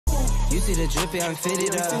You see the drip, yeah, I'm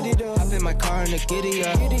fitted up. Hop in my car and the giddy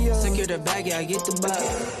up. Secure the bag, yeah, I get the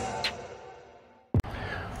bug.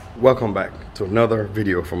 Welcome back to another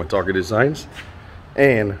video from Target Designs,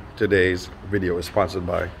 and today's video is sponsored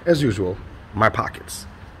by, as usual, my pockets.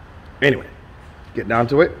 Anyway, get down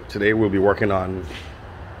to it. Today we'll be working on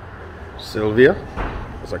Sylvia,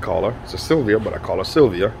 as I call her. It's a Sylvia, but I call her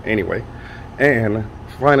Sylvia anyway. And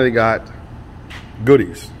finally got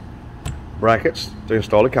goodies, brackets to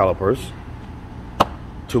install the calipers,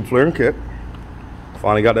 tube flaring kit.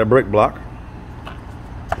 Finally got that brake block,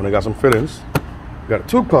 and I got some fittings. Got a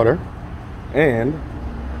tube cutter, and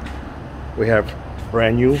we have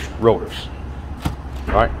brand new rotors.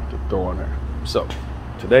 All right, to throw on there. So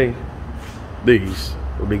today these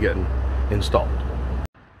will be getting installed.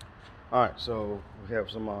 All right, so we have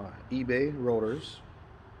some eBay rotors.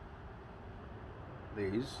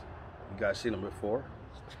 These, you guys seen them before.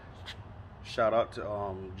 Shout out to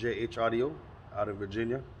JH Audio out of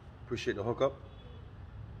Virginia. Appreciate the hookup.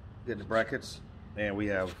 Get the brackets, and we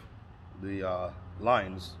have the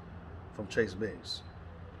lines from Chase Bays.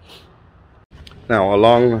 Now,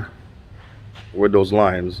 along with those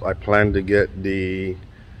lines, I plan to get the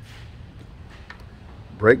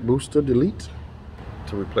brake booster delete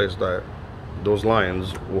to replace that. Those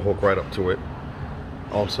lines will hook right up to it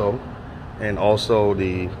also, and also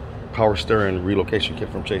the power steering relocation kit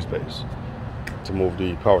from Chase Bays to move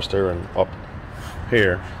the power steering up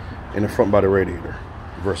here in the front by the radiator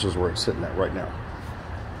versus where it's sitting at right now.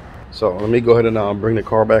 So let me go ahead and bring the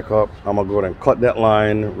car back up. I'm gonna go ahead and cut that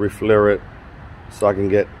line, reflare it, so I can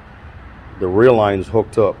get the rear lines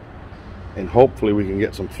hooked up, and hopefully we can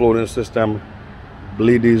get some fluid in the system,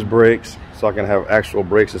 bleed these brakes so I can have actual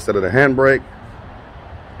brakes instead of the handbrake,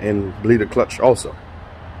 and bleed the clutch also.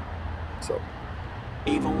 So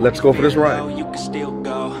let's go for this ride. You can still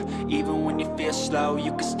go, even when you feel slow,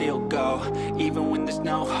 you can still go, even when there's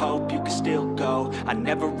no hope, you can still go. I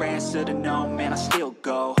never answer to no, man, I still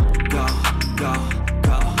go. Go, go,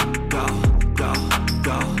 go, go, go,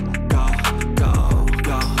 go, go, go,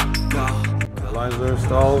 go, go. The lines are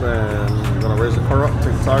installed, and I'm gonna raise the car up,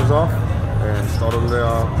 take the tires off, and start on the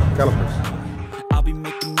calipers. I'll be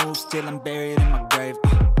making moves till I'm buried in my grave.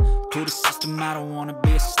 To the system, I don't wanna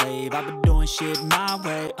be a slave. I've been doing shit my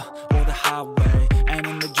way, or the highway. And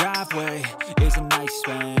in the driveway is a nice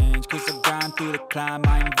range, cause I grind through the climb,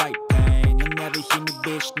 I invite pain. You'll never hear me,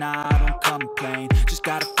 bitch, nah, I don't complain. Just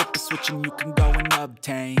gotta flip the switch and you can go and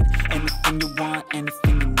obtain anything you want,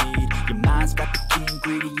 anything you need. Your mind's got the key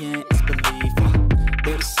ingredient, it's belief.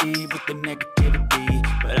 They'll deceive with the negativity,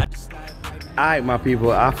 but I just like... Alright, my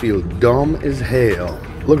people, I feel dumb as hell.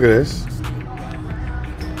 Look at this.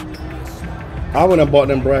 I wouldn't have bought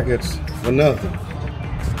them brackets for nothing.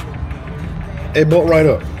 It built right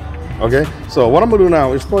up. Okay, so what I'm gonna do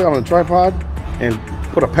now is throw it on a tripod and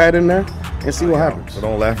put a pad in there and see what happens. So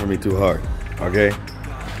don't laugh at me too hard, okay?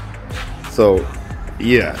 So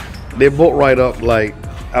yeah, they bolt right up like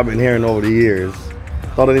I've been hearing over the years.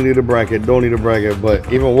 Thought I needed a bracket, don't need a bracket,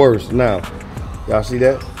 but even worse now. Y'all see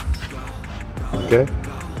that? Okay,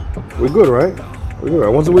 we're good, right? We're good. Right?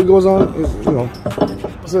 Once the week goes on,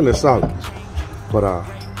 it's in there solid. But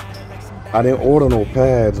I didn't order no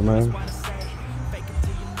pads, man.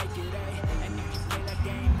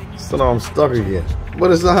 So now I'm stuck again.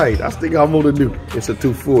 But it's alright. I think I'm gonna do. It's a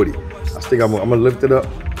 240. I think I'm gonna lift it up,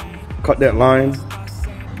 cut that line,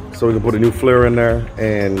 so we can put a new flare in there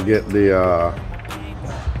and get the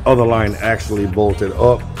other line actually bolted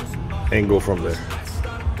up and go from there.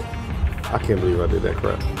 I can't believe I did that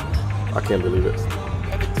crap. I can't believe it.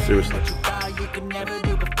 Seriously.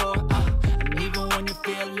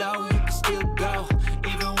 Low, you can still go.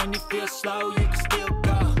 Even when you feel slow, you can still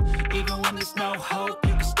go. Even when there's no hope,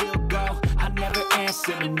 you can still go. I never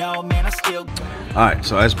answer to no, man, I still go. Alright,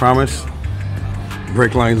 so as promised,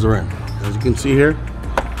 brake lines are in. As you can see here,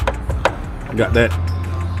 got that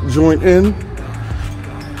joint in.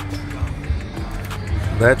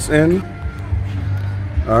 That's in.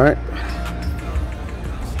 Alright.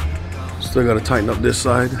 Still gotta tighten up this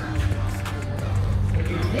side.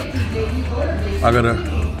 I gotta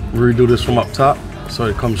redo this from up top so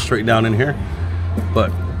it comes straight down in here.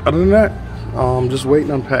 But other than that, I'm just waiting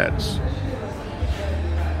on pads.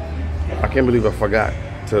 I can't believe I forgot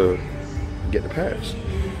to get the pads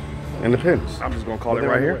and the pins. I'm just gonna call it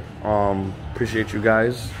right here. Appreciate you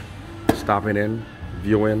guys stopping in,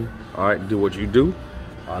 viewing. All right, do what you do.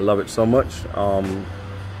 I love it so much.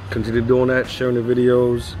 Continue doing that, sharing the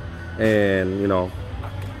videos, and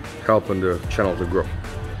helping the channel to grow.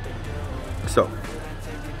 So,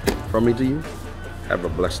 from me to you, have a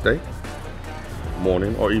blessed day,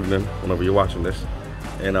 morning or evening, whenever you're watching this,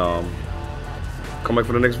 and come back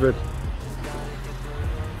for the next vid.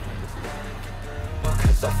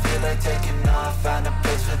 Cause I feel like taking off, find a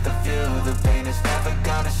place with a view. The pain is never